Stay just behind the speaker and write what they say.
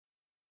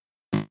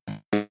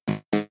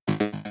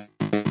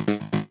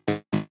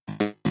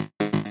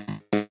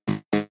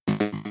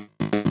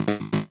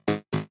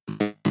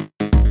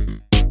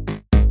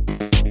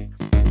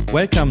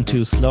Welcome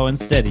to Slow and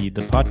Steady,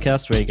 the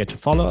podcast where you get to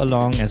follow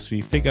along as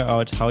we figure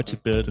out how to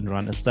build and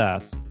run a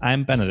SaaS.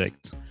 I'm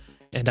Benedict.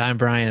 And I'm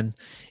Brian.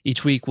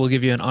 Each week, we'll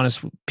give you an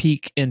honest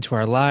peek into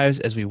our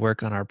lives as we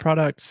work on our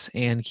products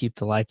and keep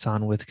the lights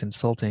on with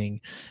consulting.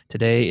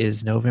 Today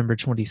is November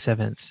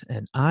 27th,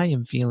 and I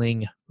am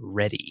feeling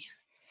ready.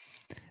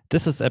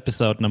 This is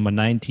episode number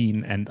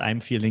 19, and I'm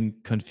feeling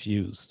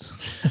confused.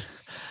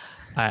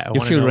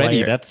 You feel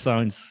ready? That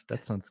sounds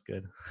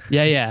good.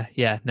 Yeah.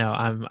 No,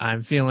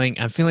 I'm feeling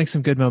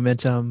some good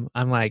momentum.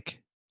 I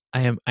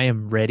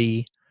am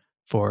ready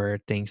for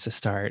things to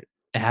start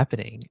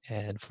happening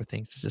and for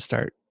things to just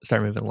start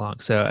moving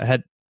along. So I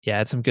had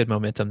some good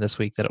momentum this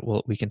week that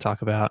we can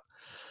talk about.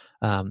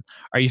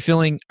 Are you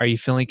feeling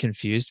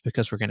confused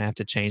because we're going to have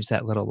to change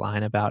that little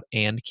line about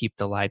and keep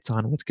the lights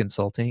on with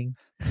consulting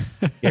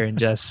here in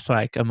just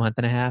like a month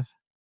and a half?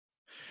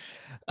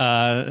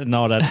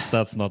 No, that's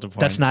not the point.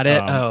 That's not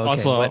it. Okay.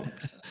 Also,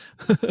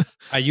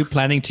 are you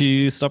planning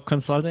to stop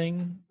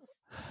consulting?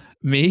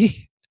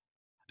 Me?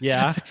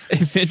 Yeah,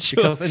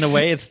 eventually. Because in a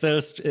way, it's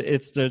still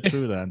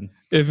true then.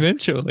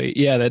 Eventually,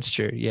 yeah, that's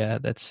true. Yeah,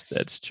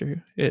 that's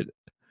true. It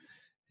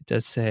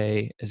does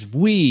say as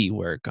we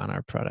work on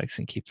our products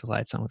and keep the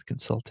lights on with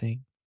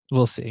consulting.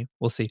 We'll see.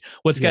 What's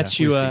got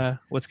you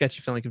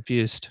feeling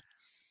confused?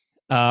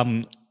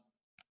 As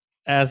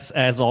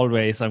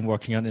always, I'm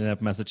working on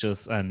in-app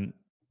messages and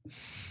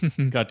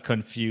got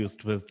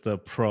confused with the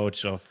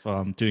approach of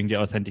doing the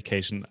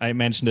authentication. I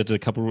mentioned it a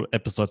couple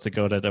episodes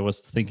ago that I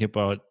was thinking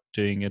about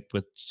doing it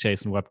with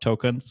JSON Web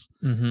Tokens,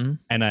 and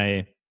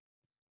I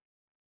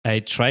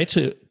tried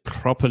to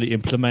properly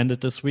implement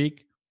it this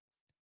week,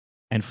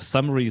 and for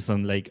some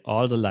reason, like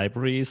all the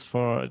libraries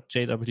for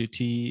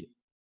JWT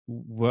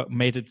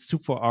made it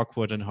super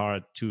awkward and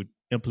hard to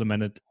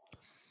implement it,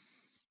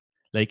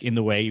 like in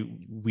the way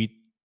we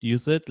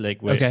use it,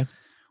 like where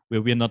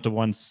we're not the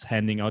ones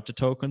handing out the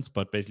tokens,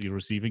 but basically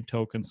receiving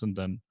tokens and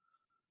then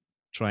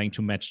trying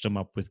to match them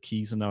up with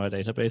keys in our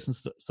database and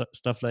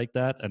stuff like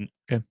that. And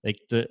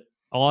like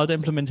all the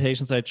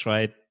implementations I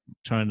tried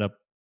turned up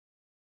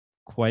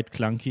quite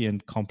clunky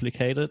and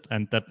complicated,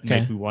 and that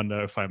made me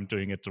wonder if I'm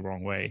doing it the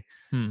wrong way.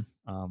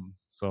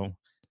 So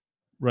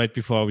right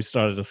before we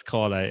started this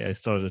call, I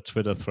started a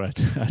Twitter thread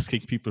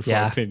asking people for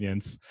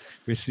opinions.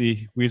 We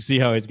see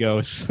how it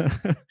goes.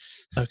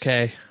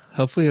 Okay,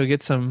 hopefully you'll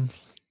get some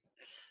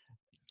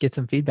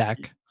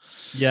feedback.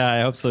 Yeah,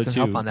 I hope so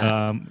too. Help on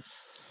that.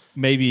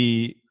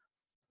 Maybe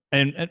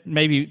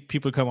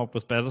people come up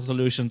with better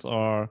solutions,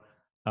 or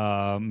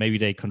maybe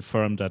they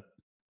confirm that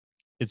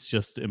it's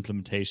just the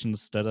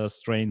implementations that are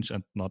strange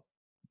and not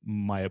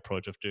my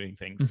approach of doing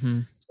things.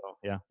 So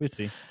yeah, we'll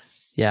see.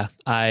 Yeah,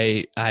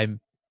 I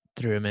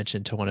threw a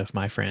mention to one of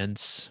my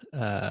friends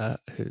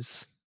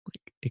who's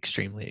like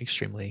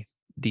extremely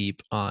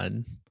deep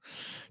on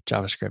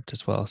JavaScript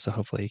as well. So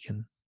hopefully he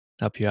can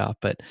help you out.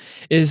 But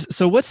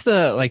what's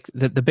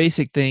the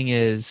basic thing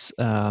is,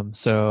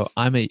 so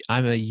I'm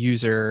a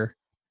user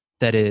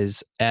that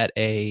is at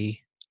a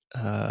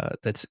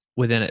that's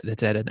within it,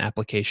 that's at an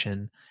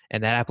application,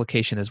 and that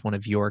application is one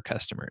of your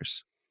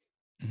customers,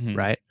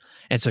 right?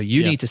 And so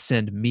you need to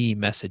send me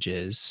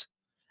messages,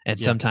 and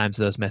sometimes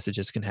those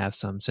messages can have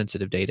some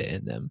sensitive data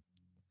in them.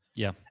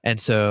 Yeah. And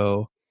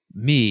so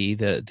me,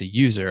 the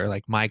user,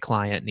 like my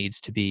client,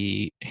 needs to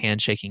be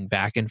handshaking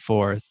back and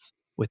forth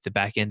with the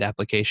backend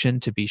application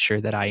to be sure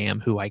that I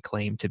am who I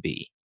claim to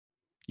be.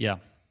 Yeah.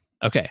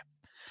 Okay.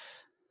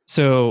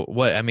 So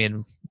what's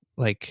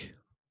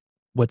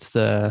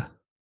the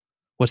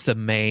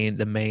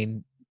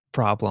main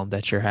problem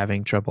that you're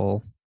having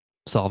trouble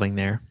solving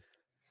there?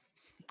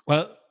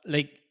 Well,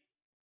 like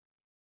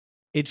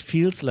it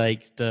feels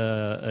like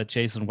the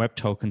JSON Web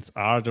Tokens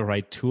are the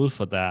right tool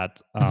for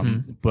that.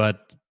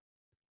 But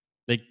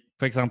like,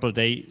 for example,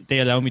 they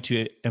allow me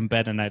to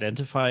embed an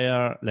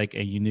identifier, like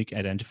a unique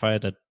identifier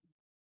that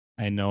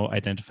I know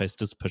identifies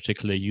this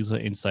particular user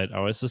inside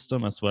our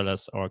system as well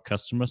as our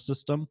customer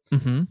system.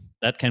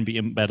 That can be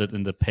embedded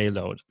in the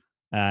payload.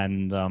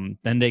 And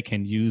then they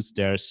can use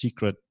their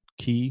secret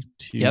key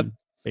to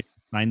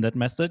sign that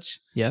message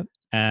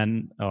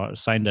and or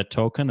sign that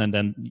token, and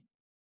then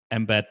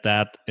embed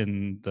that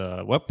in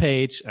the web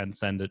page and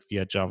send it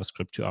via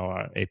JavaScript to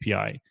our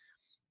API.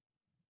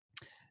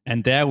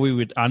 And there we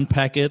would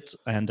unpack it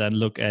and then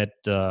look at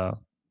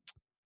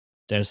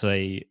there's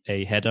a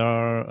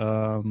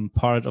header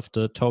part of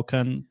the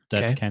token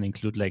that can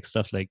include like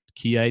stuff like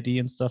key ID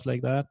and stuff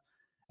like that.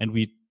 And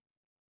we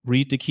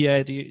read the key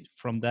ID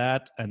from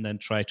that and then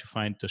try to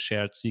find the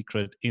shared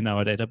secret in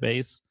our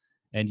database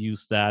and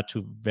use that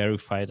to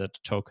verify that the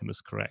token is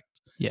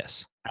correct.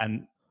 Yes.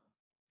 And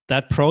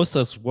that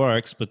process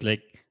works, but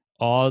like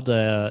all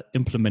the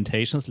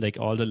implementations, like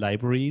all the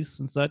libraries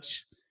and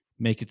such,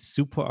 make it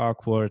super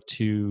awkward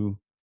to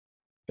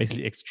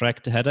basically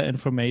extract the header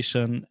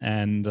information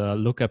and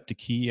look up the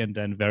key and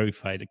then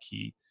verify the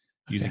key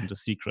using the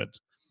secret.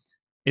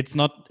 It's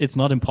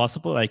not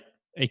impossible. Like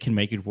I can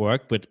make it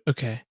work, but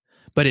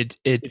but it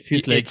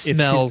feels like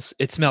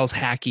it smells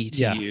hacky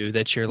to you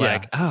that you're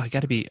like, oh, I've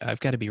got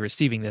to be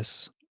receiving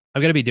this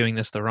I'm going to be doing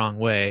this the wrong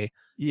way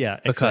Yeah,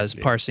 because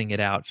exactly. parsing it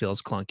out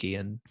feels clunky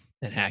and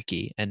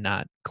hacky and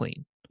not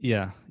clean.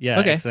 Yeah,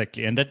 Okay.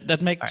 exactly. And that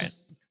All right.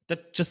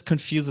 just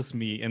confuses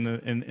me in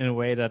a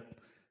way that,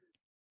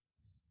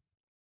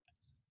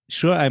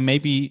 sure, I'm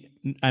maybe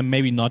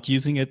not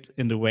using it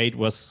in the way it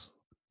was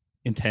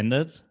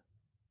intended,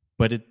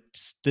 but it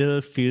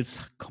still feels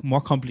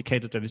more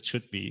complicated than it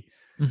should be.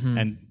 Mm-hmm.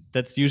 And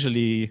that's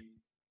usually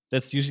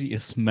a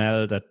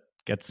smell that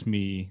gets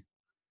me,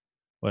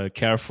 well,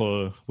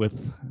 careful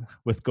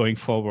with going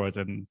forward.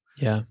 And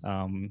Yeah.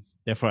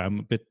 therefore I'm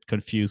a bit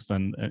confused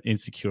and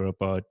insecure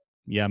about,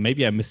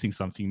 maybe I'm missing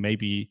something,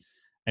 maybe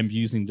I'm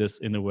using this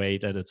in a way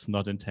that it's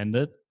not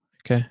intended.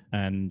 Okay.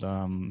 And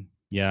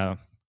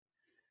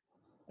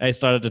I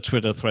started a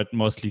Twitter thread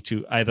mostly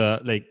to either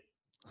like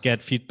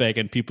get feedback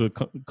and people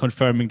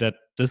confirming that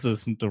this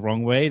isn't the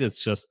wrong way.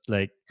 It's just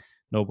like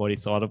nobody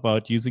thought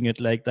about using it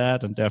like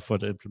that, and therefore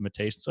the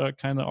implementations are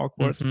kind of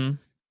awkward. Mm-hmm.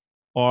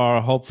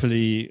 Or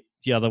hopefully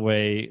the other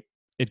way,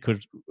 it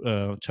could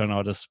turn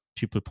out as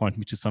people point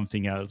me to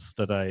something else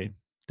that I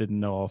didn't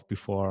know of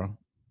before,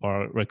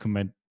 or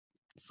recommend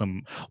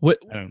some What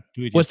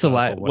do it what's the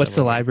yourself or what's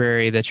the whatever.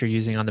 library that you're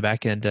using on the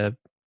back end to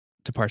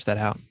parse that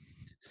out?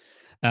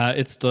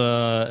 It's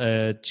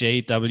the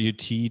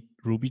JWT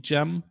Ruby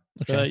gem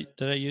Okay.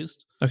 that I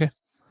used. Okay.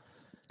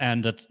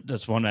 And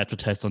that's one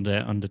advertised on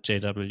the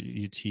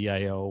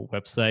JWT.io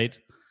website.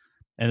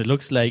 And it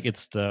looks like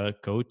it's the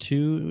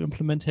go-to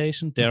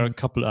implementation. There are a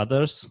couple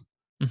others,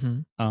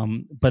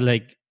 but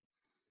like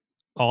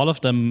all of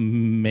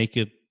them make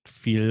it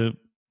feel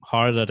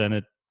harder than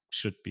it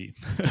should be.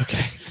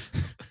 Okay.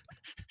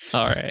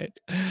 All right.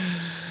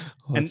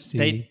 Let's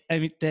see. I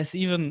mean,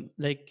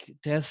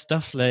 there's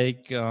stuff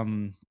like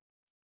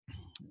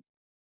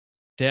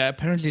there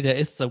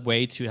is a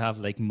way to have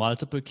like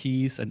multiple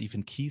keys and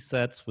even key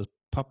sets with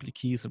public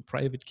keys and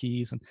private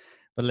keys,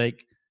 but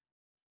like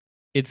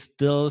it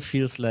still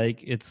feels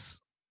like it's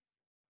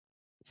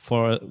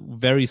for a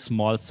very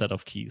small set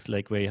of keys,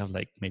 like where you have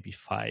like maybe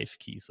 5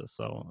 keys or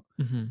so.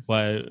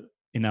 While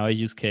in our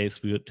use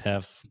case, we would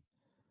have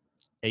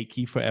a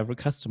key for every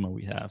customer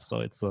we have.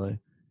 So it's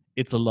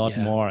a lot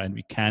more, and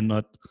we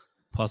cannot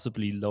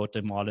possibly load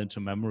them all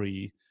into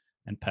memory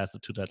and pass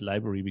it to that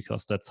library,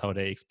 because that's how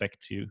they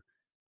expect to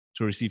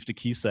receive the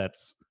key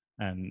sets.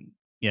 And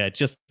it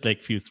just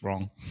like feels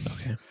wrong.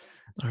 Okay.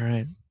 All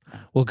right.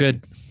 Well,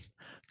 good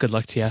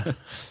luck to you.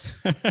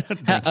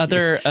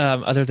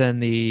 Other than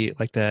the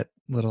like that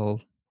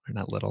little, or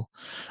not little,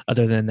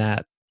 other than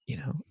that,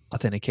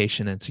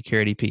 authentication and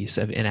security piece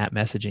of in-app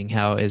messaging,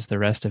 how is the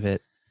rest of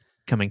it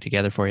coming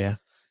together for you?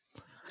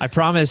 I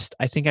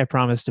think I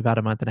promised about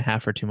a month and a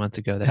half or 2 months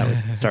ago that I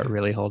would start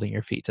really holding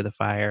your feet to the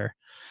fire.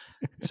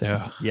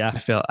 So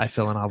I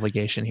feel an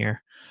obligation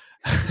here.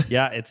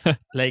 It's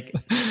like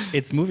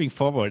it's moving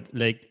forward.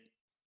 Like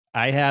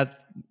I had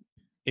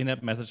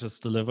in-app messages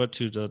delivered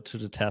to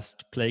the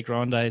test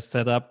playground I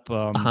set up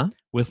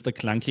with the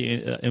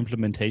clunky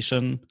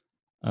implementation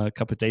a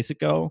couple of days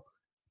ago,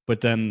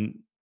 but then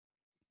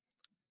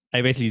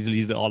I basically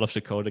deleted all of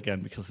the code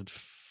again because it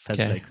felt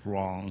like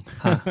wrong.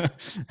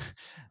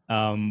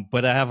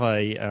 But I have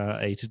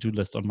a to-do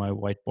list on my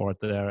whiteboard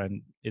there,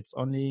 and it's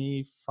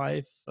only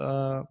 5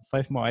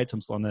 more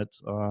items on it.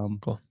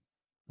 Cool.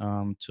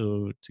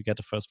 To get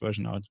the first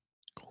version out.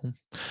 Cool.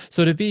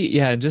 So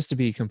just to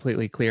be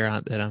completely clear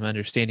on that, I'm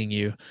understanding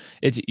you.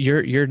 It's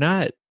you're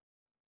not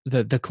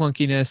the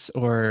clunkiness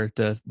or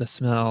the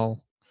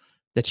smell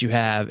that you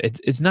have.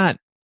 It's not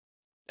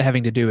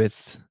having to do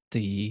with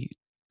the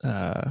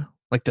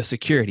like the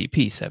security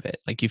piece of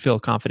it. Like you feel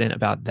confident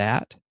about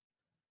that.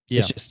 Yeah.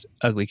 It's just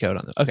ugly code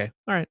on it. Okay.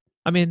 All right.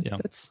 I mean,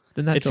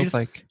 that feels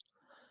like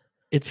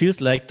it feels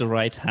like the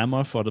right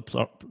hammer for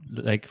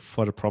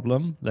the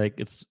problem.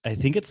 Like I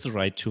think it's the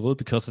right tool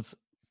because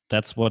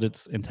that's what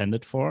it's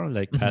intended for,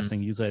 like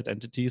passing user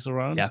identities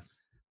around. Yeah.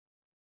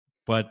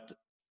 But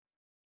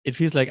it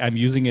feels like I'm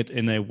using it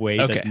in a way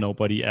that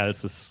nobody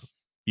else is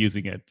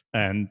using it,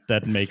 and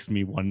that makes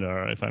me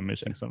wonder if I'm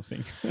missing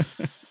something.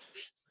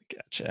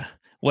 Gotcha.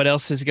 What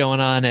else is going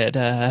on at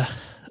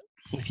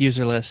with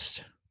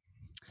Userlist?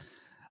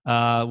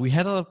 We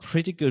had a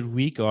pretty good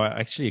week, or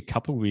actually a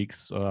couple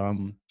weeks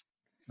over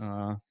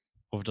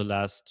the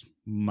last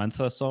month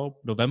or so.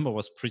 November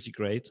was pretty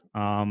great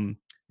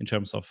in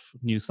terms of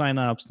new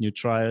signups, new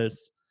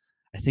trials.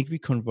 I think we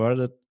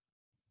converted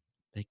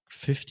like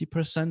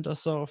 50% or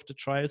so of the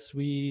trials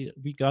we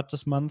got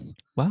this month.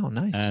 Wow,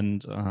 nice.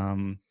 And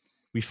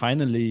we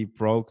finally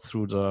broke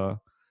through the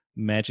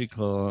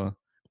magical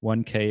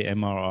 1K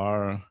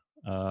MRR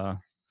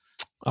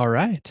all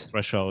right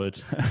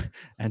threshold.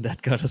 And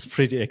that got us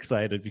pretty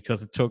excited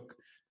because it took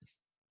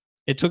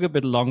a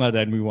bit longer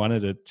than we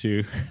wanted it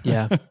to.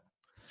 Yeah.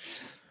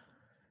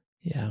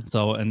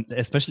 So, and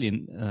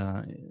especially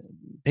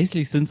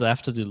basically since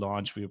after the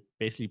launch, we were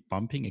basically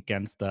bumping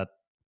against that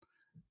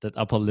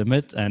upper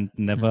limit and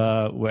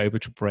never were able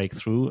to break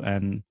through.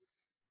 And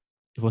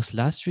it was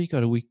last week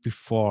or the week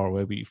before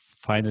where we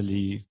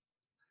finally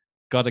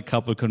got a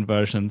couple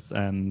conversions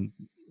and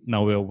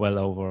now we're well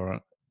over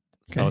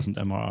 1,000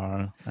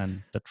 MRR,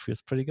 and that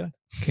feels pretty good.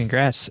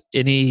 Congrats.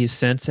 Any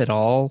sense at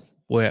all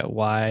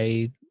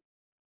why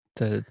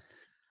the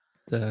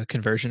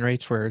conversion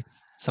rates were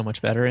so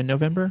much better in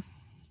November?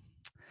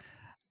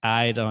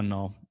 I don't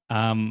know.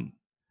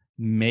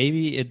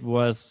 Maybe it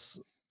was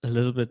a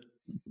little bit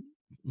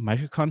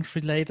MicroConf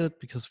related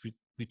because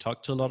we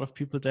talked to a lot of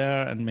people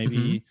there, and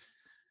maybe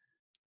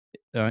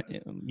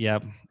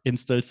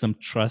instilled some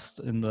trust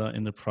in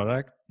the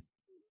product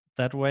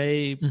that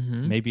way.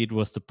 Maybe it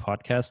was the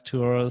podcast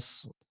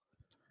tours.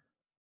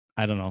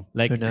 I don't know.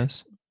 Like, who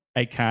knows?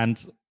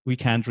 We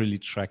can't really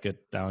track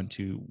it down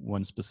to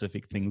one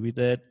specific thing we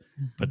did,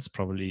 but it's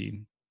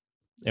probably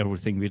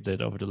everything we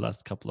did over the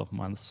last couple of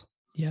months.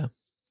 Yeah.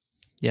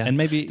 And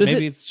maybe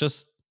it's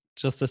just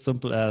as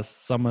simple as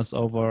summer's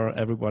over,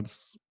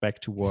 everyone's back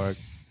to work.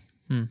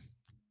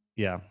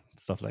 Yeah,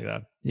 stuff like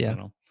that. Yeah.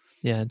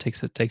 Yeah, it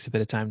takes a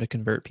bit of time to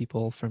convert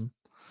people from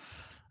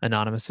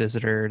anonymous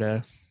visitor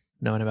to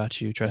knowing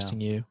about you, trusting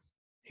you.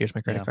 Here's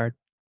my credit card.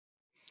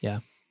 Yeah.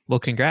 Well,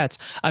 congrats.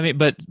 I mean,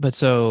 but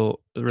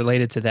so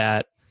related to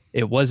that,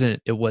 it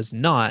was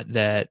not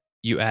that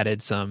you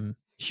added some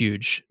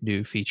huge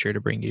new feature to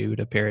bring you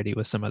to parity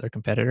with some other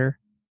competitor.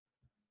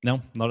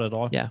 No, not at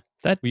all. Yeah.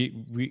 We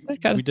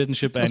didn't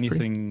ship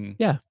anything.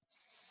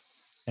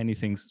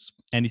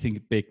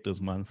 Anything big this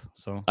month.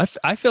 So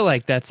I feel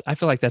like that's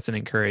an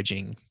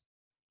encouraging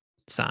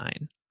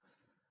sign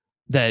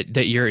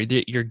that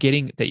you're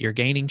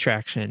gaining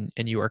traction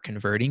and you are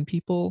converting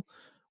people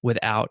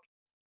without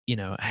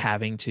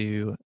having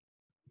to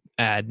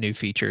add new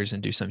features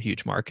and do some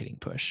huge marketing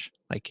push.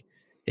 Like,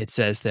 it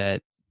says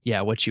that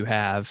what you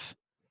have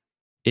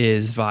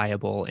is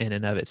viable in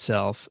and of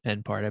itself,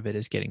 and part of it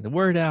is getting the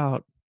word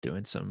out,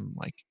 doing some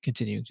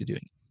continuing to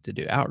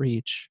do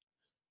outreach,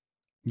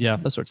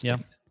 those sorts of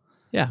things.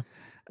 Yeah.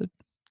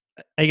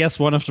 I guess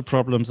one of the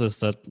problems is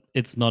that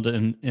it's not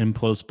an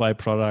impulse buy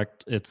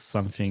product. It's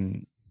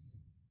something,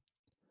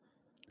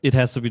 it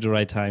has to be the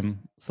right time.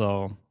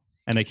 So,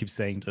 and I keep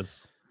saying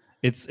this,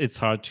 it's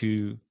hard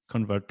to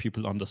convert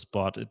people on the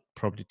spot. It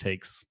probably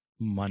takes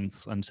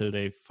months until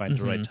they find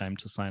the right time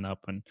to sign up.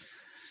 And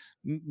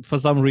for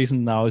some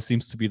reason now it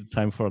seems to be the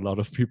time for a lot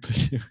of people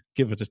to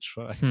give it a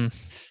try.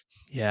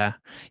 Yeah.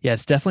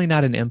 It's definitely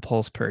not an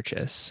impulse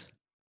purchase.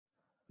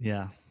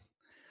 Yeah,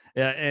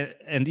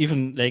 and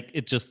even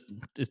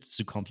it's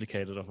too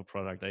complicated of a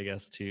product, I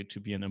guess, to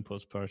be an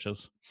impulse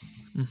purchase.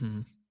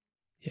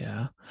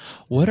 Yeah.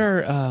 What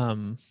are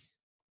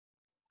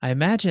I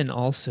imagine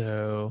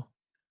also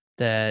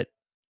that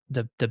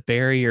the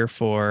barrier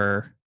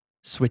for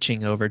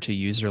switching over to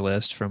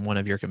UserList from one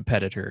of your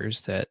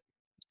competitors that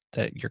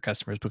your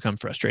customers become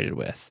frustrated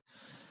with,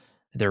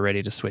 they're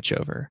ready to switch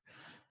over,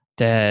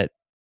 that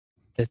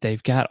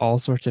they've got all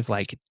sorts of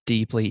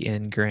deeply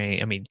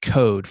ingrained,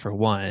 code for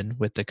one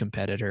with the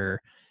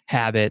competitor,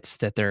 habits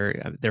that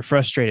they're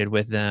frustrated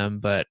with them,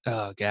 but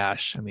oh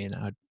gosh,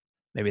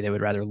 maybe they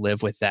would rather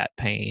live with that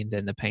pain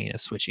than the pain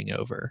of switching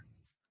over.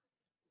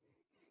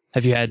 Are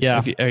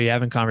you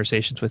having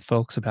conversations with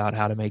folks about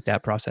how to make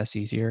that process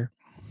easier?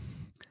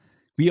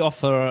 We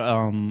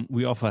offer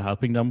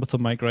helping them with the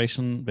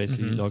migration,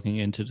 basically logging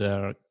into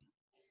their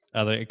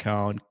other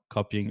account,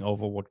 copying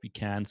over what we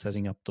can,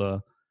 setting up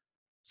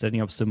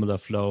similar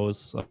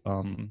flows,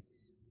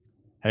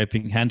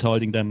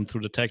 hand-holding them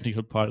through the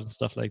technical part and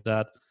stuff like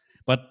that.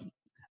 But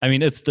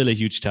it's still a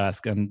huge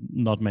task, and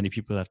not many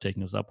people have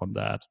taken us up on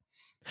that.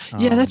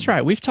 Yeah, that's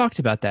right. We've talked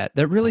about that.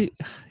 That really,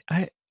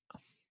 I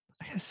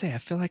gotta say, I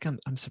feel like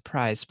I'm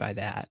surprised by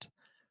that.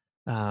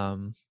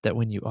 That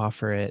when you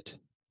offer it,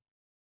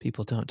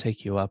 people don't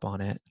take you up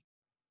on it.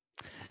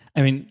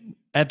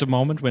 At the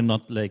moment, we're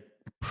not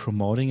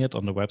promoting it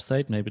on the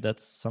website. Maybe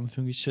that's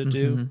something we should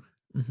do,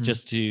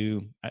 just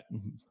to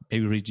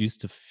maybe reduce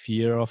the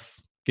fear of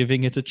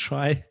giving it a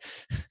try.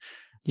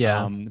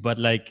 Yeah. But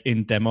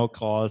in demo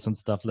calls and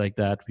stuff like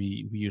that,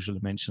 we usually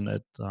mention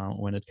it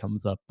when it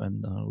comes up,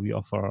 and we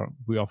offer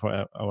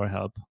our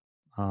help.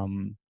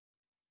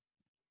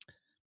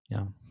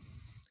 Yeah.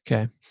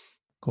 Okay.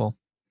 Cool.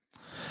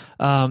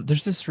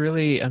 There's this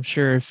really, I'm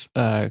sure if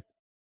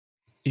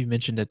you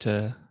mentioned it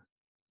to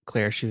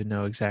Claire, she would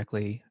know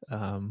exactly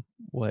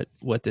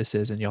what this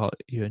is, and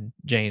you and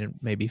Jane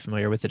may be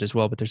familiar with it as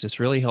well. But there's this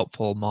really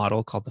helpful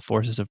model called the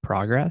Forces of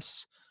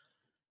Progress.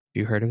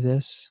 Have you heard of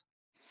this?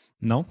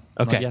 No.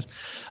 Okay. Not yet.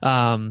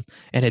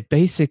 And it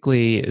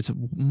basically is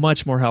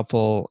much more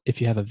helpful if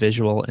you have a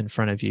visual in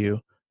front of you.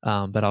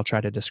 But I'll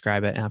try to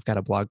describe it, and I've got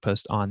a blog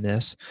post on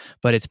this.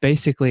 But it's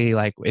basically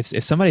like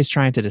if somebody's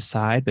trying to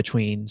decide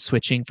between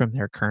switching from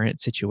their current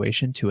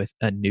situation to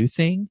a new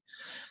thing,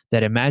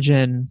 that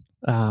imagine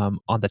on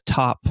the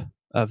top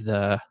of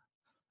the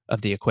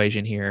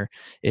equation here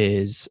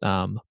is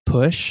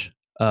push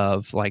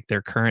of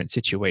their current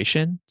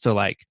situation.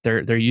 So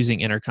they're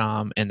using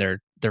intercom and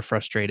they're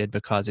frustrated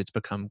because it's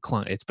become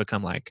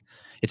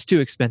it's too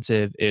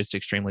expensive, it's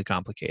extremely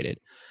complicated.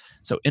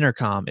 So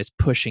intercom is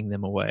pushing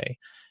them away.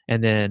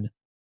 And then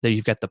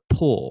you've got the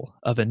pull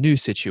of a new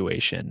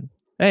situation.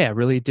 hey, I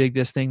really dig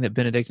this thing that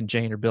Benedict and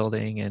Jane are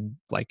building, and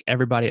like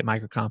everybody at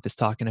MicroConf is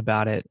talking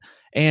about it,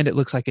 and it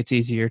looks like it's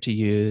easier to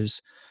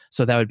use.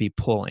 So that would be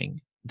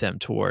pulling them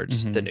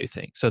towards the new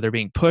thing. So they're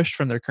being pushed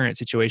from their current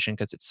situation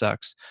because it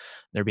sucks.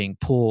 They're being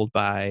pulled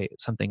by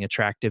something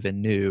attractive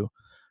and new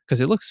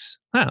because it looks,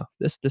 oh,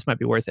 this might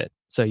be worth it.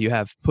 So you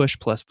have push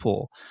plus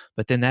pull,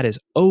 but then that is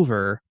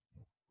over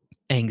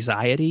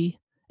anxiety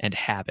and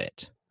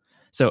habit.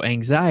 So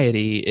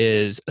anxiety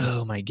is,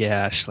 oh my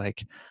gosh,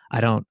 like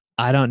I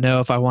don't know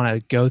if I want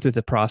to go through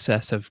the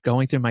process of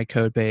going through my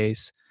code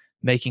base,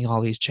 making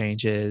all these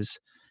changes,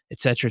 et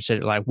cetera, et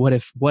cetera. Like what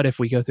if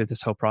we go through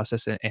this whole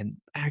process and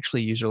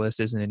actually user list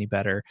isn't any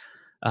better?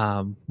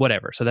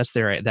 Whatever. So that's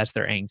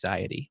their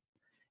anxiety.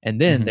 And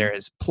then there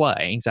is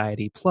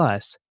anxiety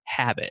plus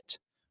habit,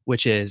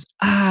 which is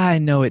I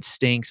know it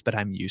stinks, but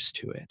I'm used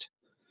to it.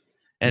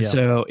 And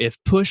so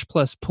if push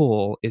plus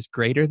pull is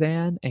greater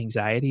than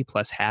anxiety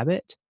plus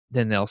habit,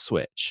 then they'll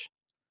switch.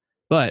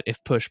 But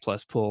if push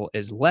plus pull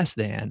is less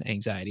than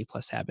anxiety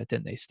plus habit,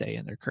 then they stay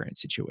in their current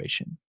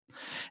situation.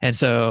 And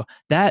so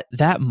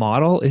that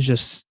model is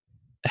just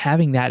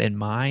having that in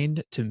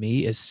mind, to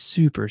me, is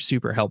super,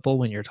 super helpful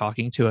when you're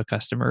talking to a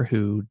customer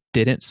who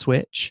didn't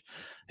switch,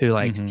 who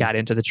like got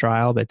into the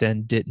trial but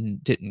then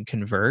didn't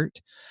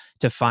convert,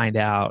 to find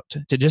out,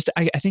 to just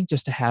I think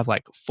just to have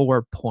like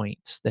 4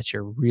 points that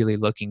you're really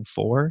looking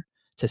for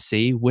to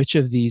see which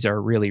of these are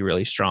really,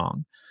 really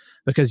strong.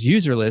 Because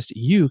user list,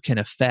 you can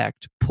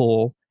affect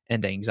pull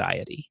and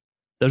anxiety.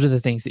 Those are the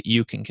things that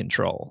you can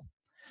control.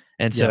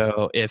 And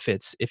so if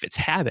it's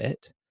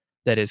habit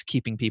that is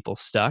keeping people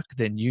stuck,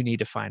 then you need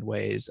to find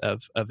ways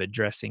of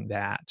addressing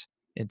that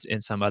in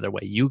some other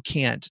way. You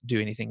can't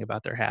do anything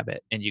about their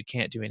habit, and you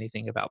can't do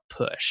anything about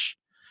push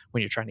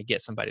when you're trying to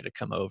get somebody to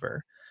come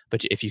over.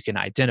 But if you can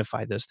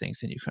identify those things,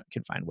 then you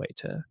can find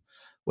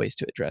ways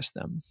to address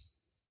them.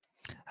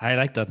 I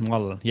like that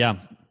model. Yeah.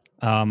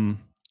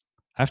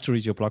 I have to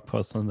read your blog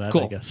post on that,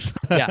 cool. I guess.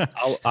 Yeah,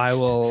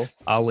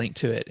 I'll link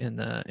to it in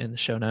the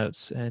show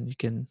notes, and you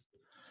can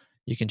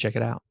check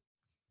it out.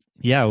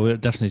 Yeah, we'll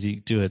definitely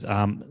do it.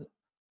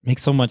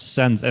 Makes so much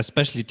sense,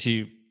 especially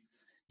to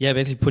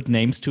basically put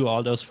names to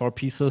all those 4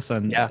 pieces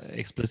and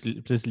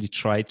explicitly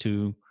try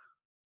to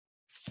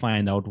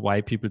find out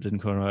why people didn't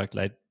convert.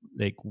 Like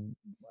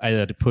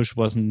either the push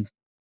wasn't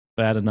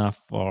bad enough,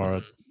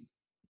 or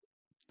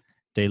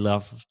they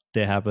love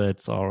their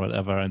habits or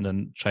whatever, and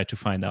then try to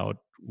find out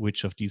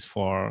which of these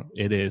 4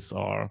 it is,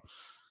 or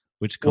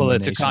which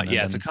combination.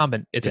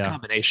 It's a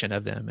combination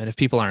of them. And if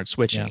people aren't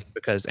switching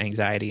because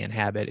anxiety and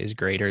habit is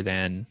greater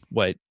than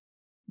what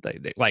they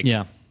like,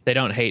 they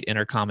don't hate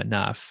Intercom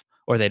enough,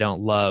 or they don't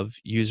love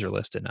user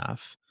list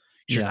enough.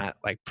 You're not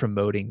like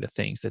promoting the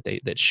things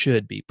that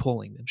should be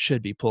pulling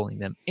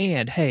them.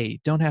 And hey,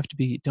 don't have to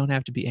be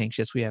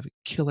anxious. We have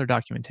killer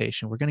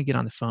documentation. We're going to get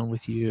on the phone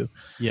with you.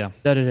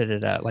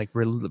 Like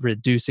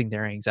reducing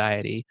their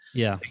anxiety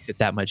makes it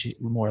that much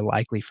more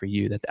likely for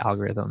you that the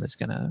algorithm is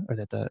gonna, or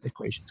that the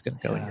equation is gonna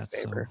go in your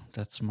favor. So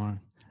that's smart.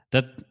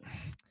 That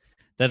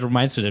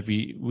reminds me that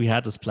we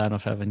had this plan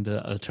of having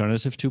the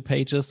alternative 2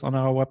 pages on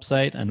our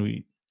website, and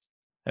we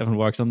haven't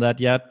worked on that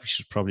yet. We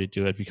should probably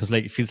do it, because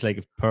like it feels like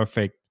a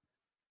perfect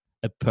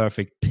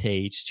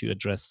page to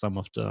address some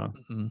of the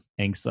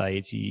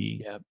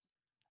anxiety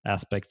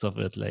aspects of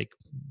it. Like,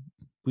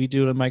 we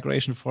do the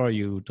migration for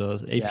you. The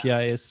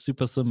API is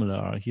super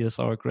similar. Here's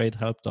our great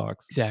help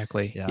docs.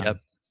 Exactly. Yeah.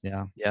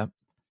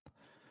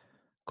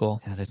 Cool.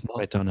 Yeah, let me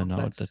write down a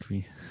note that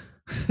we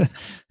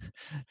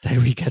that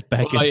we get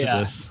back into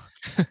this.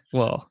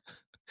 Well,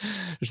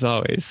 there's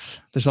always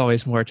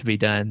more to be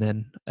done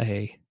than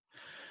a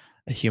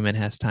human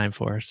has time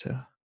for. So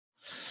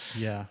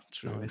yeah,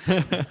 true.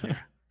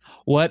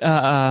 What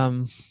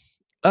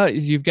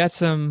you've got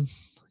some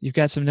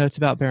notes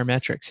about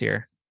Baremetrics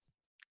here.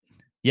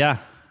 Yeah.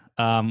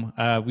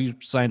 We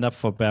signed up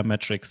for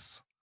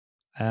Baremetrics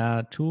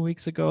 3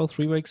 weeks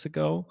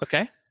ago.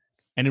 Okay.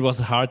 And it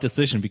was a hard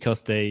decision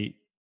because they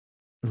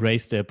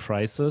raised their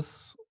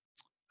prices.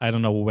 I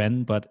don't know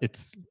when, but it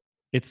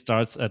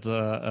starts at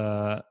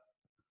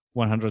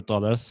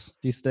 $100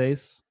 these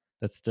days.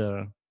 That's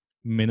the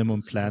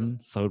minimum plan.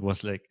 So it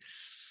was like,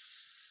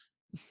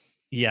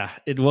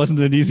 it wasn't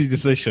an easy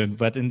decision,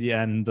 but in the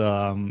end,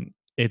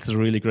 it's a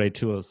really great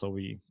tool. So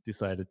we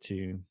decided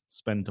to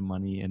spend the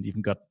money, and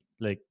even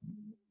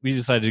we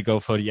decided to go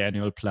for the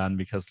annual plan,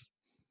 because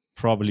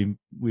probably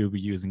we'll be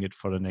using it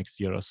for the next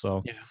year or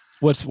so. Yeah.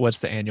 What's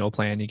the annual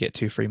plan? You get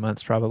 2 free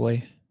months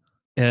probably.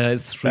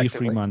 It's 3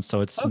 free months, so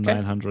it's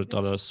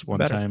 $900 one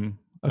time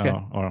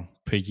or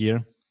per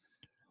year,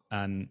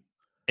 and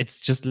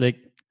it's just like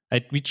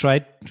we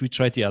tried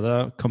the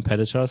other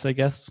competitors, I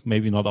guess,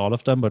 maybe not all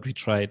of them, but we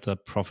tried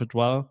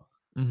Profitwell,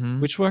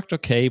 which worked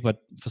okay,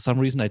 but for some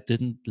reason I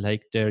didn't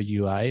like their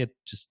UI. It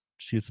just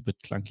feels a bit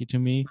clunky to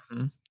me.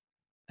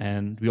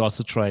 And we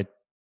also tried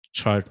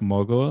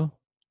ChartMogul,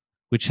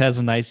 which has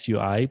a nice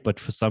UI, but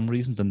for some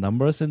reason the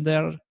numbers in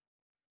there,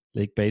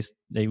 they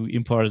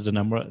imported the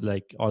number,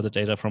 like all the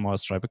data from our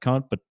Stripe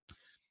account, but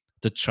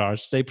the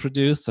charts they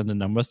produced and the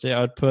numbers they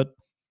output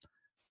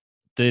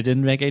they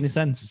didn't make any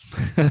sense.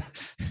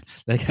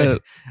 Like,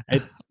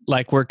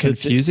 like we're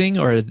confusing,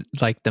 or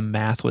like the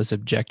math was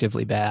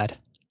objectively bad?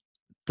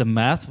 The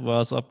math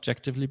was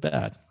objectively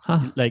bad.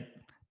 Huh. Like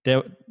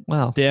the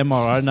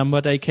MRR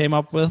number they came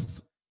up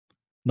with,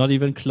 not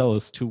even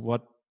close to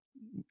what.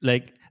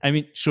 Like, I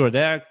mean, sure,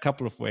 there are a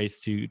couple of ways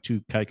to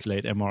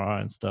calculate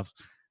MRR and stuff,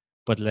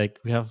 but like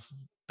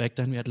back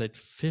then we had like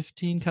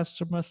 15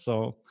 customers,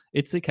 so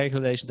it's a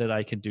calculation that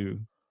I can do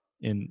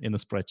in a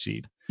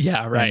spreadsheet.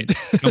 Yeah, right.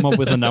 Come up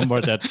with a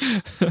number that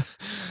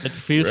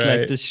feels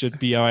like this should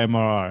be our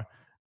MRR.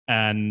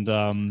 And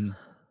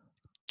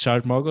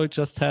ChartMogul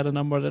just had a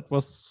number that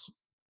was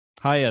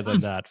higher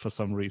than that for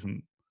some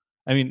reason.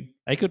 I mean,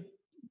 I could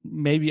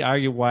maybe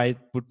argue why it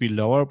would be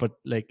lower, but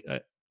like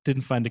I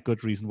didn't find a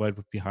good reason why it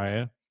would be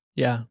higher.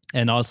 Yeah.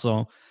 And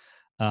also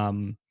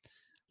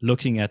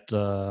looking at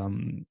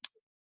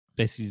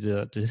basically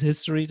the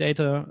history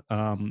data,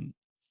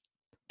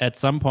 at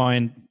some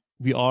point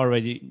we were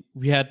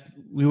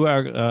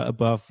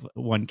above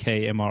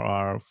 1K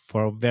MRR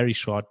for a very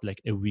short,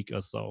 like a week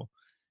or so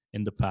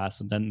in the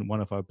past, and then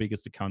one of our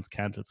biggest accounts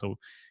canceled. So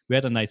we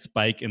had a nice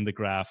spike in the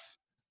graph,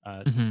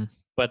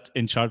 but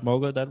in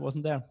ChartMogul that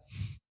wasn't there.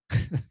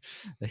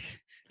 Like,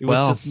 it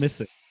was just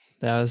missing.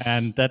 That was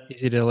and that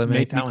easy to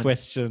eliminate.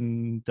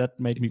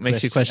 Made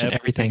me question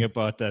everything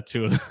about that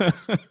tool.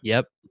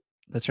 Yep,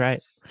 that's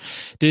right.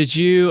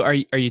 Are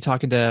you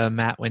talking to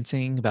Matt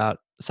Winsing about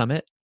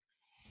Summit?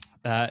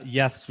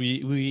 Yes,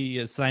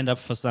 we signed up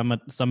for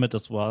Summit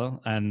as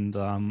well, and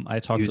I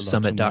talked to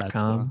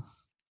Summit.com.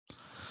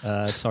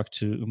 Talked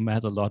to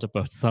Matt a lot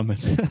about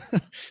Summit.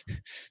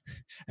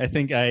 I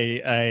think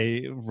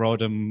I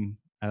wrote him,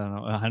 I don't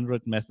know,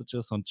 100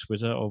 messages on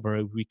Twitter over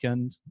a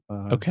weekend,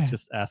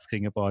 just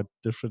asking about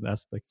different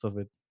aspects of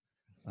it,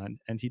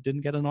 and he didn't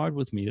get annoyed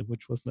with me,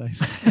 which was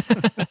nice.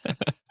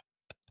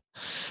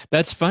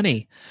 That's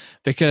funny,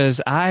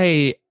 because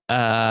I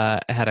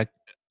had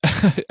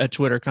a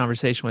Twitter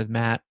conversation with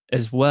Matt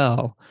as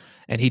well,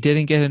 and he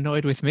didn't get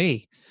annoyed with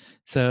me.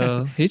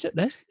 So he's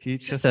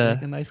just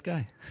like a nice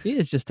guy. He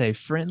is just a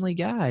friendly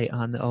guy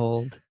on the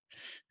old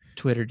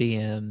Twitter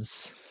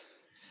DMs.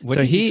 What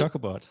did he talk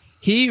about?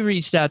 He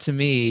reached out to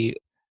me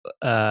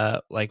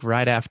like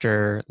right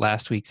after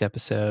last week's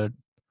episode,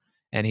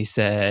 and he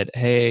said,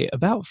 "Hey,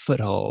 about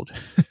Foothold."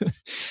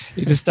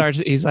 He just starts.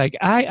 He's like,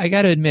 "I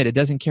got to admit, it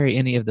doesn't carry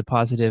any of the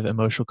positive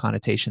emotional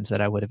connotations that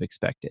I would have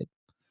expected."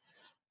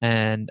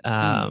 And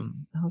I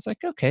was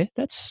like, "Okay,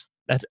 that's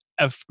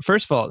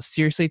first of all,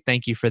 seriously,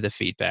 thank you for the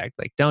feedback.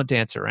 Like, don't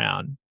dance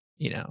around,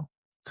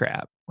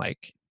 crap.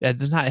 Like,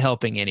 that's not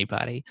helping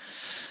anybody."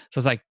 So I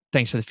was like,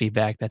 "Thanks for the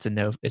feedback. That's a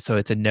no." So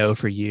it's a no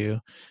for you.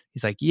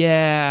 He's like,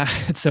 "Yeah."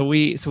 So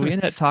we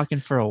ended up talking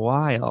for a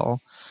while,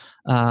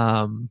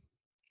 and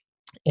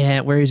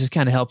where he's just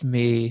kind of helping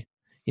me,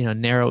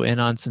 narrow in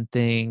on some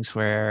things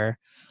where,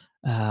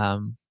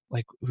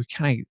 like, we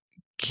kind of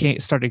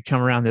started to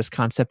come around this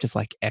concept of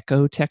like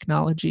echo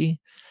technology,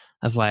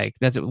 of like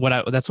that's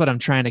what I'm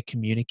trying to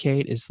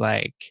communicate, is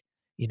like,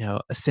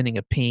 sending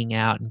a ping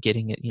out and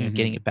getting it,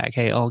 getting it back.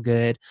 Hey, all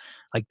good.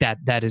 Like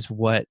that is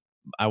what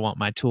I want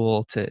my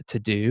tool to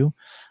do.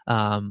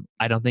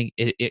 I don't think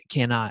it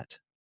cannot.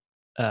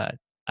 I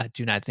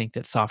do not think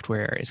that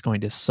software is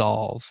going to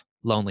solve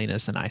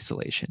loneliness and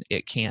isolation.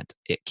 It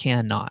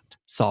cannot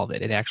solve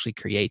it. It actually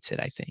creates it,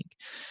 I think.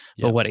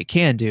 Yep. But what it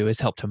can do is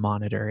help to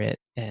monitor it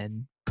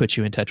and put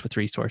you in touch with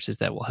resources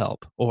that will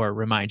help, or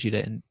remind you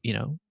to,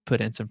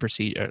 put in some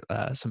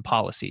some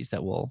policies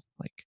that will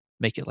like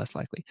make it less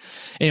likely.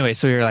 Anyway,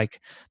 so you're like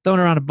throwing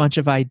around a bunch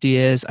of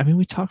ideas. I mean,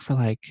 we talked for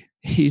like,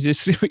 he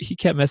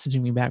kept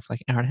messaging me back for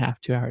like an hour and a half,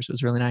 2 hours. It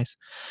was really nice.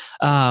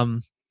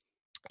 And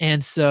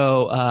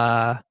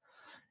so,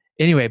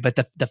 anyway, but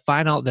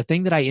the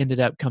thing that I ended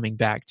up coming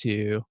back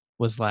to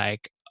was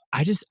like,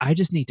 I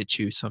just need to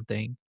choose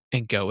something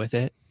and go with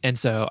it. And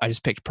so I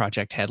just picked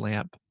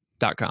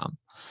projectheadlamp.com,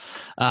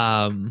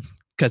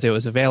 because it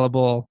was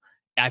available.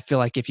 I feel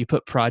like if you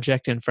put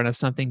project in front of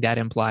something, that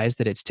implies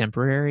that it's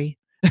temporary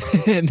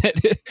and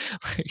that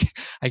like,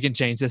 I can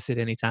change this at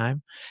any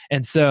time.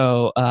 And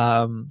so,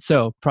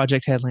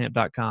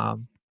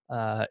 projectheadlamp.com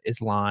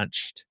is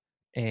launched,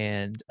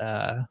 and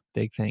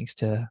big thanks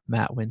to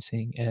Matt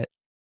Winsing at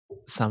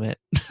Summit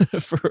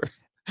for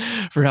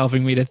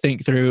helping me to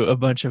think through a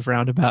bunch of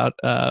roundabout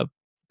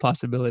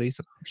possibilities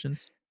and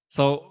options.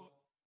 So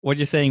what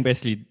you're saying,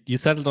 basically, you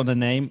settled on a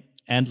name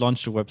and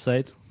launched a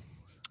website?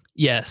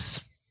 Yes.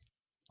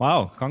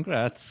 Wow,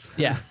 congrats.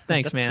 Yeah,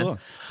 thanks, man. Cool.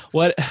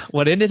 What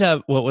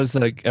was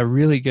like a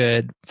really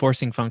good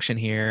forcing function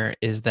here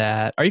is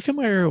that, are you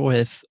familiar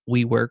with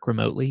We Work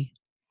Remotely?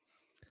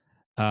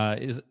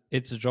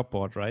 It's a job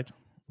board, right?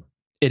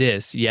 It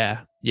is,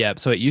 yeah.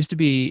 So it used to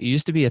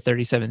be a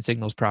 37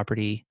 Signals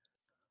property.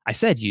 I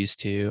said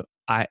used to.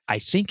 I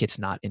think it's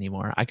not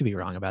anymore. I could be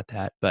wrong about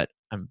that, but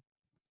I'm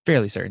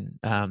fairly certain.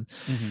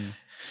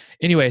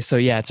 Anyway, so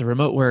yeah, it's a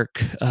remote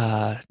work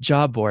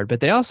job board, but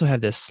they also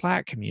have this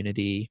Slack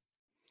community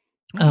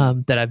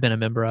that I've been a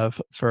member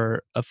of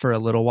for a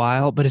little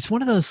while. But it's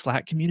one of those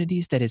Slack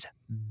communities that is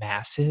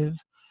massive.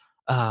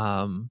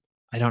 I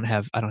don't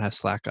have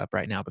Slack up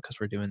right now because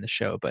we're doing the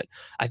show, but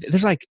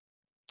there's like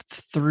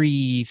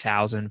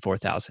 3,000,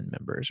 4,000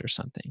 members or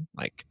something,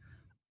 like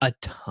a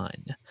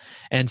ton.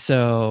 And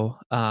so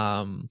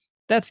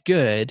that's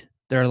good.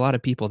 There are a lot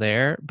of people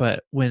there,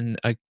 but when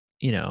a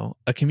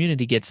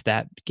community gets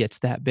that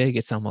big,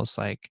 it's almost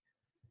like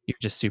you're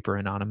just super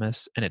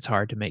anonymous and it's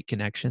hard to make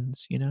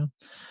connections,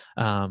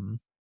 um,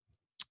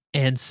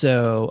 and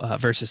so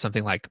versus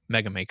something like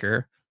Mega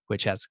Maker,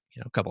 which has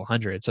a couple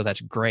hundred, so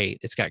that's great,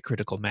 it's got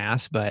critical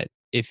mass. But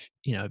if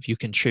you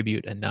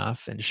contribute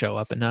enough and show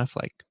up enough,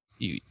 like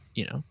you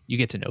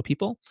get to know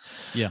people.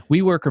 Yeah.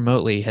 We Work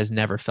Remotely has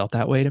never felt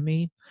that way to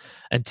me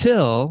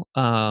until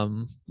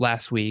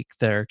last week.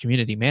 Their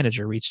community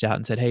manager reached out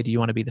and said, hey, do you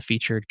want to be the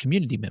featured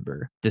community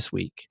member this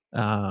week?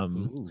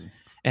 And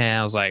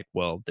I was like,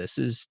 well, this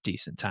is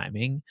decent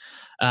timing.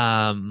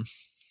 And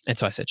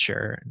so I said,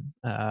 sure.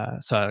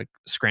 And so I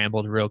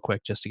scrambled real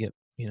quick just to get,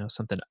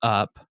 something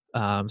up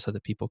so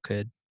that people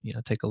could,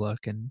 take a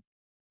look and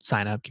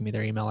sign up, give me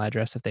their email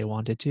address if they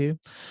wanted to.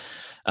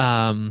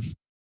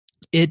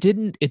 It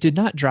did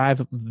not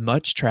drive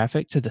much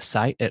traffic to the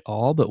site at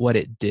all, but what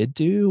it did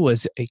do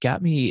was it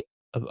got me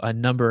a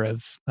number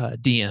of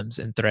DMs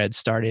and threads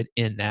started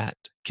in that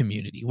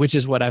community, which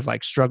is what I've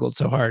struggled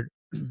so hard,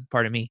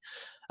 pardon me,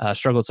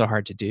 struggled so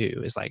hard to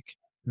do, is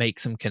make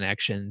some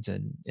connections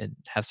and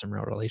have some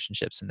real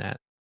relationships in that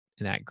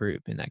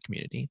group, in that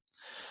community.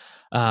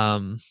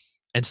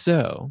 And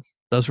so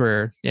those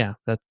were,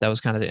 that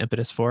was kind of the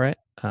impetus for it.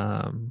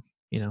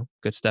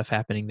 Good stuff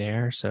happening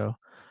there. So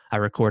I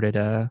recorded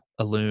a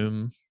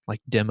Loom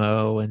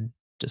demo and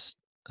just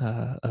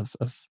of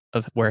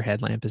where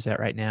Headlamp is at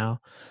right now,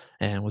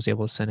 and was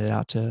able to send it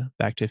out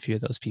back to a few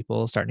of those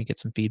people, starting to get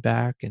some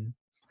feedback. And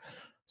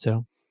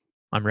so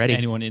I'm ready.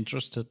 Anyone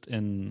interested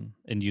in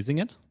using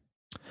it?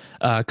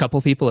 A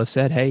couple people have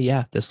said, hey,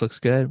 yeah, this looks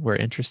good, we're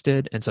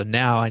interested. And so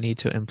now I need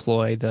to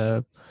employ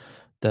the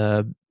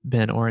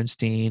Ben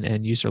Orenstein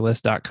and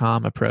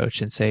userlist.com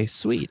approach and say,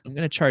 sweet, I'm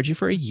going to charge you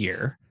for a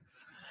year.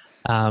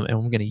 And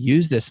I'm going to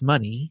use this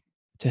money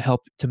to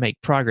help to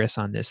make progress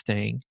on this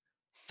thing.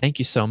 Thank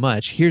you so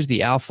much. Here's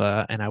the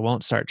alpha, and I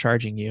won't start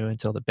charging you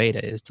until the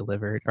beta is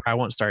delivered, or I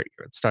won't start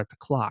the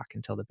clock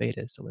until the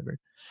beta is delivered.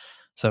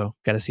 So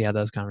got to see how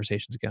those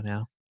conversations go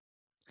now.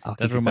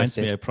 That reminds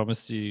me, I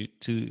promised you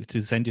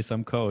to send you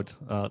some code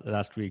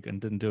last week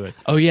and didn't do it.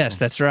 Oh yes,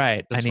 that's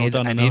right. I need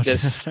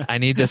this. I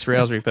need this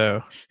Rails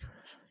repo.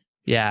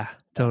 Yeah,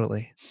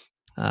 totally.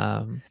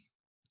 Anyway,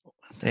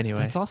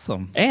 that's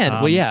awesome. And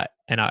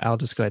and I'll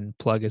just go ahead and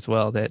plug as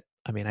well that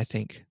I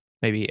think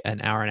maybe an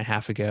hour and a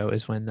half ago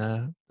is when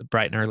the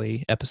Bright and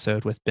Early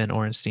episode with Ben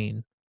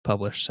Orenstein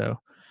published. So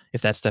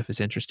if that stuff is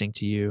interesting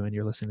to you and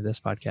you're listening to this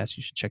podcast,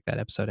 you should check that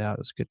episode out. It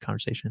was a good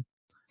conversation.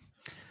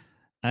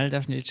 I'll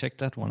definitely check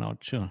that one out.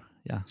 Sure.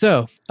 Yeah.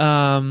 So,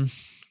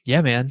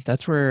 yeah, man,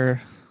 that's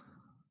where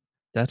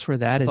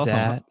that is awesome.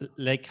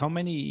 At. How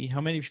many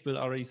people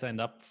already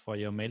signed up for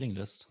your mailing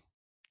list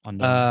on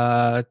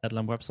the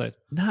Headlamp website?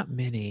 Not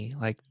many,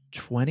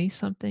 20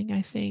 something,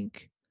 I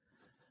think.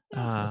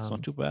 That's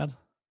not too bad.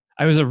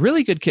 I was a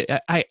really good kid.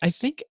 I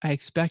think I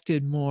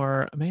expected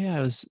more. Maybe I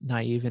was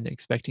naive in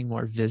expecting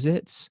more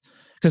visits,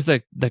 because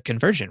the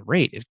conversion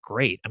rate is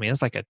great.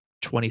 It's like a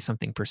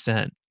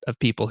 20-something% of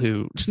people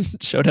who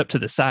showed up to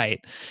the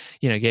site,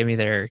 gave me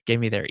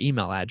their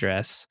email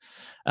address,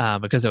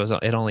 because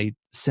it only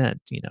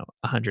sent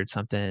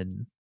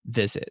 100-something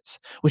visits,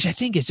 which I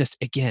think is just,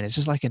 again, it's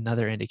just like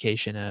another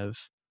indication of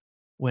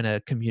when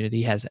a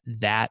community has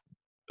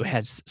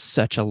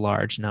such a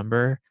large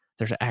number,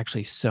 there's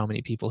actually so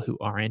many people who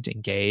aren't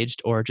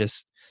engaged or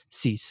just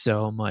see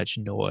so much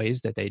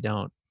noise that they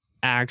don't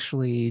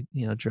actually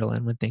drill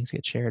in when things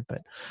get shared.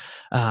 But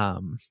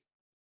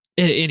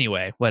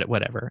anyway,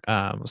 whatever.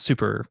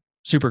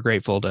 Super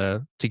grateful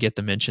to get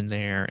the mention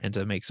there and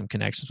to make some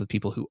connections with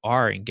people who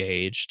are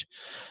engaged,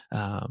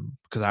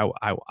 because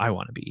I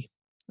want to be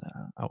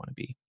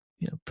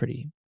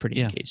pretty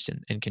engaged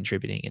and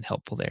contributing and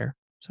helpful there.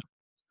 So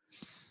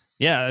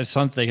yeah, it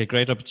sounds like a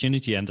great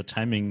opportunity, and the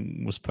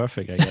timing was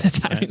perfect, I guess.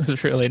 Timing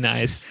was really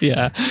nice.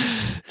 Yeah,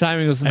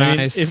 timing was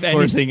nice. If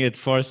anything, it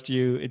forced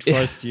you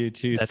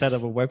to set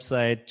up a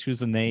website,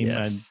 choose a name,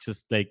 and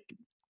just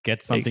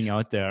get something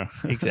out there.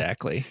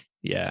 Exactly.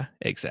 Yeah,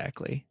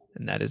 exactly.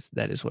 And that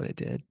is what it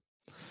did.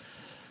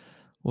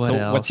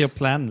 What's your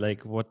plan?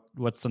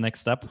 What's the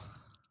next step?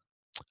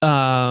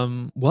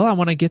 Well, I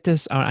want to get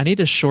this. I need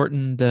to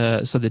shorten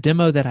the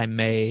demo that I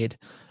made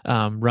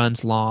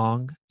runs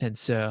long, and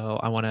so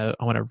I want to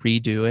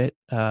redo it.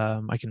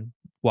 I can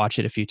watch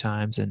it a few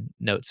times and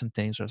note some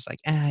things where it's like,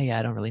 yeah,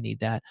 I don't really need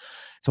that.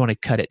 So I want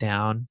to cut it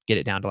down, get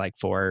it down to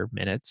 4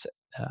 minutes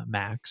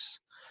max.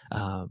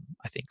 I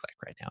think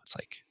right now it's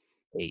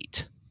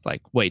 8,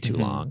 way too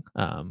long.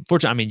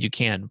 Fortunately, you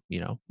can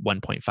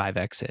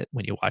 1.5x it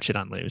when you watch it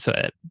on Loom, so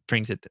that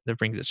brings it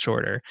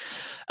shorter.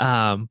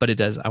 But it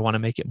does. I want to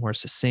make it more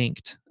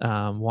succinct.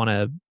 Want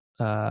to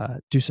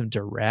do some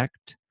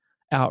direct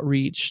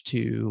outreach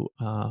to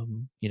a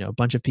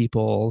bunch of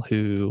people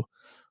who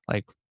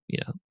like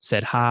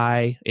said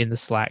hi in the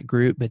Slack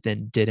group but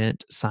then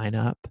didn't sign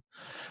up,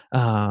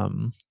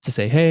 to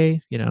say,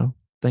 hey,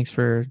 thanks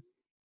for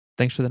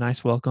the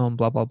nice welcome,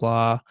 blah blah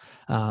blah.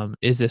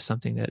 Is this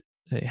something that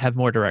have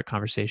more direct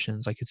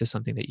conversations? Like, is this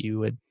something that you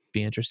would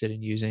be interested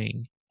in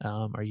using?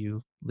 Are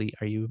you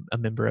a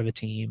member of a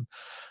team,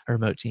 a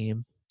remote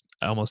team?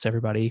 Almost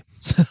everybody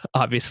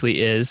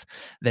obviously is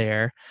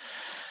there,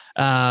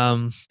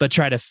 but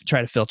try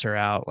to filter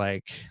out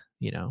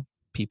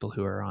people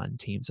who are on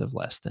teams of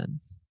less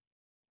than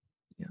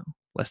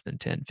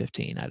 10,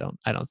 15.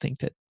 I don't think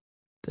that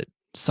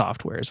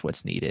software is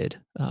what's needed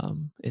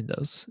in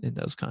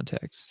those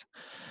contexts.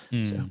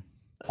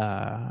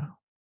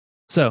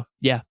 So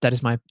yeah, that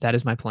is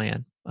my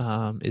plan,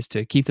 is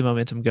to keep the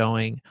momentum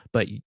going,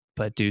 but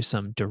do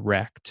some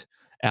direct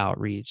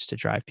outreach to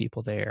drive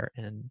people there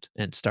and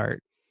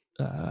start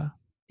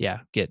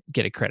get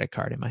a credit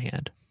card in my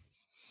hand.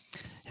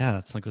 Yeah,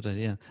 that's a good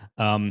idea.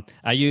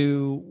 Are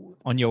you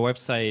on your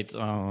website?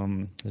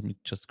 Let me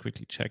just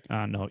quickly check.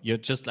 No, you're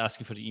just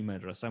asking for the email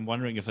address. I'm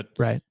wondering if it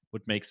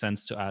would make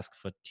sense to ask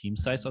for team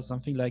size or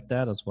something like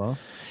that as well.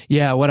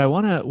 Yeah, what I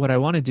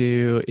wanna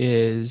do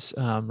is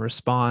have the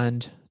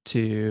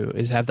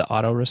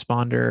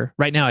autoresponder.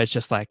 Right now, it's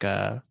just like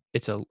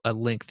it's a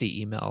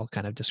lengthy email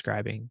kind of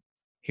describing,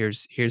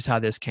 here's how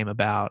this came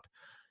about.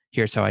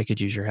 Here's how I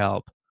could use your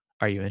help.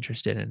 Are you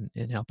interested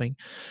in helping?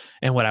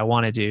 And what I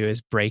want to do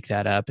is break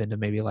that up into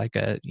maybe like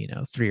a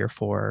 3 or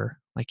 4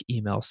 like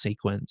email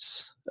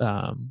sequence,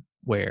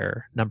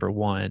 where number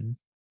one,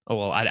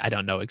 I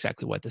don't know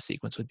exactly what the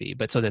sequence would be,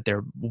 but so that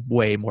they're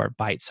way more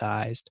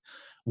bite-sized.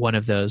 One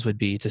of those would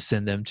be to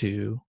send them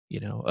to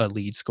a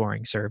lead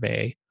scoring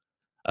survey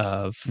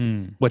of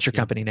what's your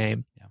company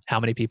name, how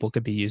many people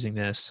could be using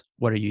this,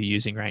 what are you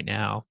using right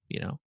now,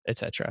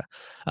 etc.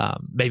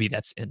 Maybe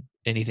that's in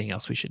anything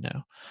else we should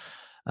know.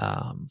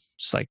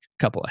 Just like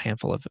a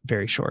handful of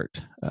very short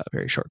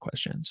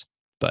questions.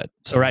 But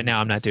so right now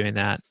I'm not doing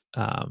that.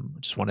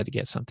 Just wanted to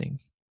get something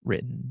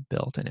written,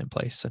 built, and in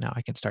place, so now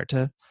I can start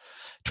to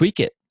tweak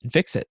it and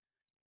fix it.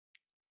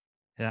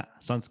 Yeah,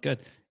 sounds good.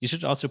 You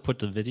should also put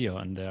the video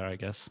in there, I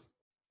guess.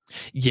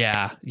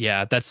 Yeah.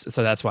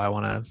 That's why I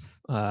want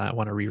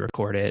to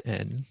re-record it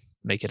and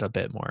make it a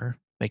bit more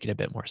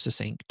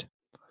succinct.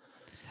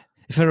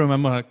 If I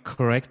remember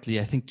correctly,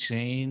 I think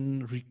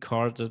Jane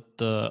recorded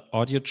the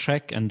audio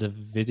track and the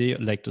video,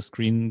 like the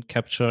screen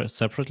capture,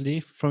 separately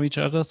from each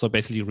other. So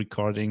basically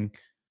recording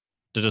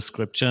the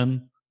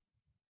description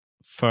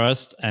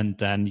first and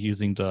then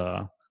using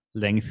the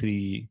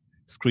lengthy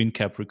screen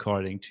cap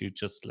recording to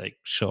just like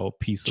show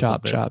pieces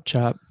of it.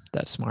 Chop.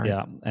 That's smart.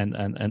 Yeah,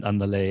 and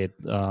underlay it,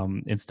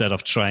 instead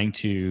of trying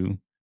to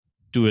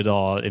do it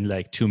all in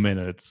like 2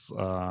 minutes.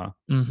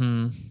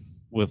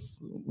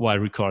 While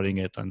recording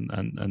it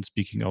and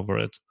speaking over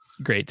it.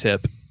 Great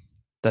tip.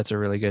 That's a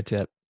really good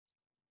tip.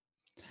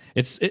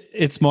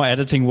 It's more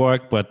editing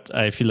work, but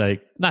I feel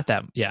like not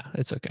that. Yeah,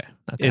 it's okay.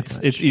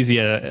 It's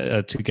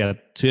easier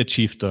to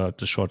achieve the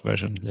short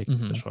version, like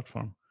the short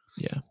form.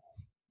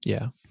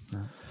 Yeah.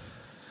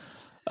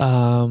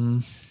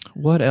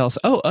 What else?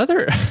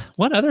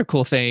 One other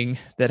cool thing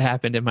that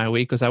happened in my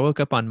week was I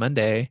woke up on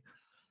Monday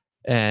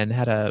and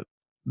had a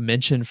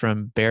mention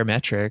from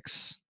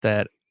Baremetrics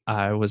that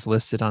I was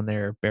listed on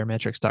their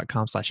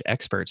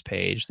baremetrics.com/experts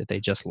page that they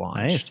just launched.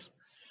 Nice.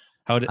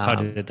 How did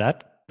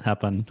that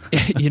happen?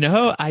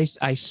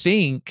 I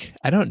think,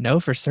 I don't know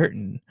for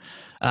certain,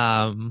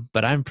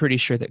 but I'm pretty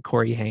sure that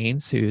Corey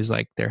Haynes, who's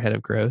like their head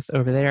of growth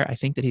over there, I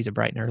think that he's a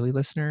bright and early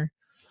listener.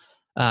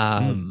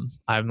 I'm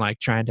like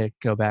trying to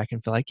go back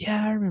and feel like,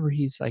 yeah, I remember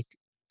he's like,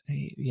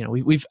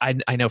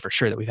 I know for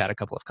sure that we've had a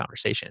couple of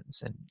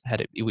conversations and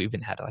we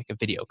even had like a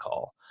video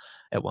call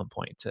at one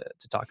point to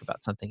talk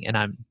about something, and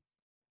I'm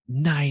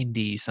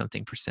 90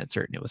 something percent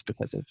certain it was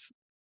because of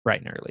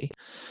bright and early.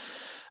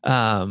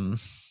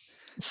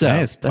 So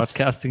nice.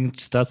 Podcasting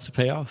starts to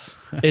pay off.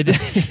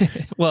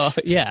 Well,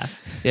 yeah.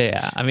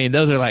 I mean,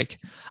 those are like,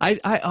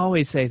 I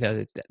always say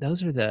though, that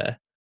those are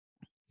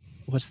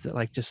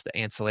just the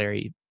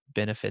ancillary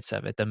benefits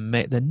of it.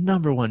 The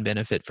number one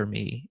benefit for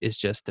me is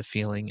just the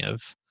feeling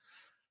of,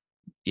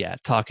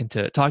 talking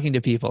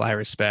to people I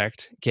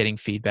respect, getting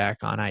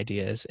feedback on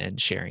ideas and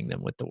sharing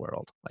them with the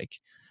world. Like,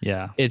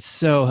 it's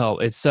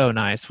so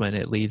nice when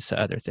it leads to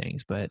other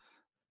things, but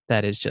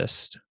that is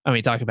just,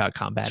 talk about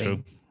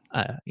combating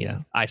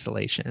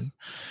isolation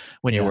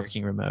when you're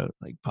working remote.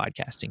 Like,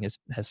 podcasting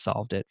has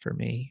solved it for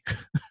me.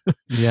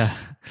 Yeah,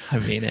 I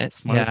mean it.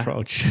 Smart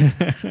approach.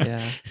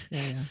 Yeah.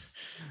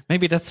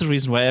 Maybe that's the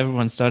reason why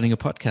everyone's starting a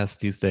podcast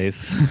these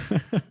days.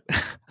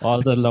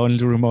 All the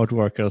lonely remote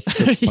workers.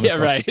 Just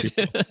right.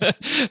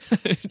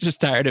 Just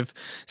tired of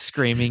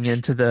screaming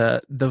into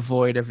the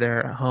void of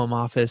their home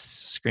office,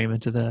 screaming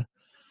to the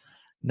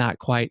not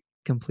quite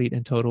complete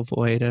and total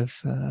void of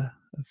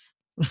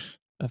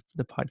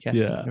the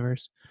podcasting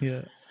universe.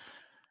 Yeah.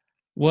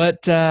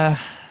 What?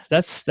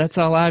 That's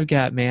all I've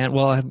got, man.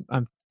 Well,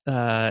 I'm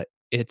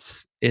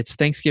it's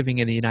Thanksgiving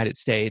in the United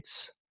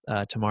States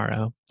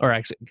tomorrow, or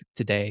actually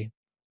today,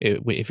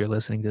 if you're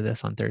listening to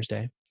this on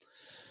Thursday.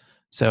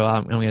 So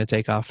I'm going to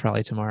take off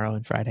probably tomorrow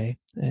and Friday,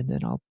 and then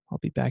I'll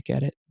be back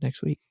at it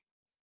next week.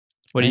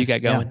 What do you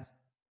got going?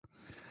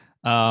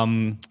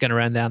 Going to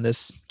run down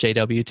this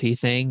JWT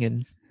thing,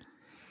 and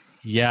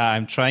yeah,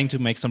 I'm trying to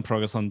make some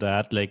progress on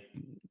that. Like,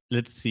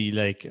 let's see.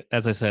 Like,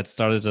 as I said,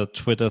 started a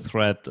Twitter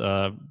thread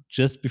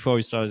just before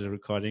we started the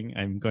recording.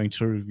 I'm going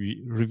to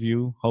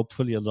review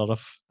hopefully a lot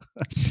of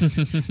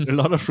a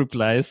lot of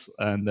replies,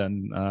 and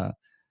then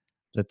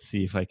let's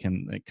see if I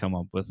can come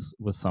up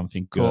with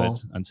something good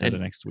until the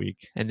next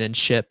week. And then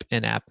ship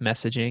in-app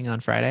messaging on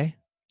Friday?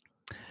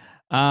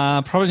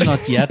 Probably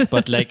not yet,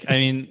 but like, I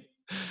mean,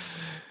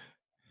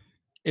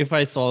 if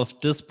I solve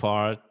this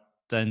part,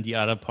 then the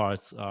other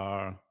parts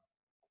I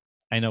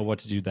know what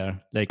to do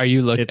there. Like,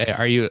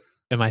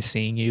 am I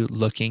seeing you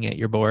looking at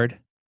your board?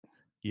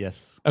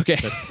 Yes. Okay.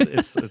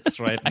 It's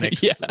right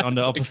next on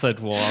the opposite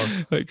wall.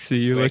 Like, see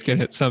you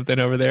looking at something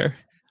over there.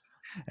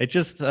 I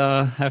just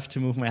have to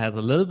move my head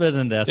a little bit,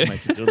 and there's my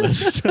to-do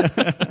list.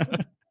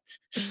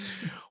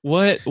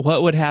 What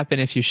would happen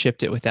if you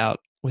shipped it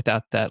without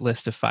that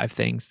list of 5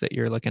 things that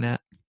you're looking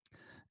at?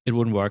 It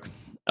wouldn't work.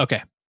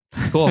 Okay.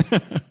 Cool.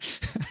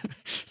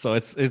 So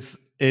it's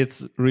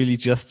really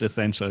just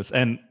essentials,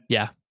 and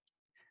yeah,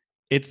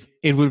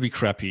 it will be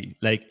crappy.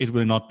 Like, it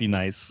will not be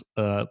nice,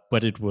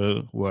 but it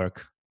will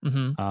work.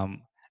 Mm-hmm.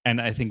 And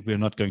I think we're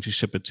not going to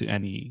ship it to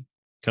any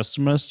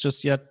customers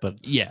just yet,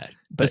 but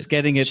just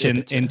getting it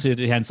into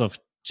the hands of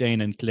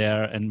Jane and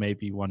Claire and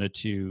maybe 1 or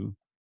 2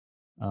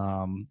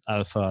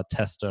 alpha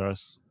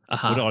testers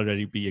would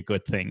already be a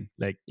good thing.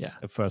 Like,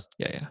 a first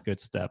good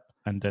step.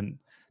 And then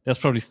there's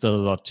probably still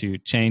a lot to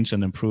change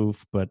and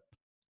improve, but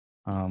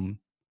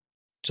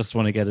just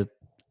want to get it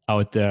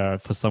out there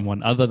for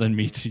someone other than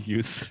me to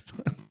use.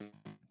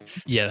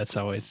 Yeah, that's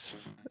a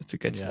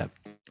good step.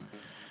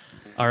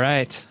 All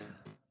right.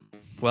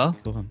 Well,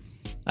 cool.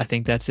 I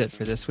think that's it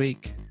for this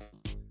week.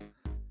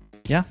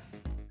 Yeah.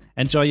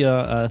 Enjoy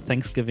your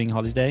Thanksgiving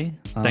holiday.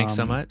 Thanks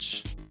so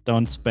much.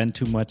 Don't spend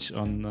too much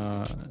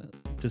on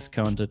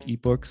discounted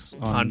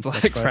ebooks on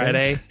Black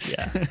Friday.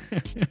 Yeah.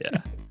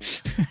 Yeah.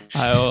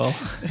 I will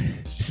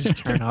just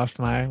turn off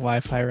my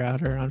Wi-Fi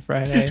router on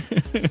Friday.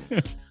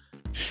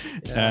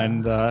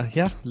 And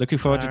looking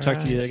forward to talk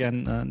to you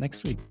again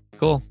next week.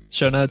 Cool.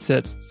 Show notes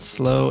at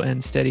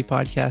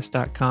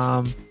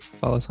slowandsteadypodcast.com.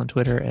 Follow us on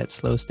Twitter at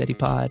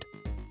slowsteadypod.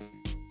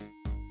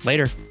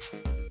 Later.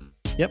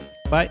 Yep.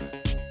 Bye.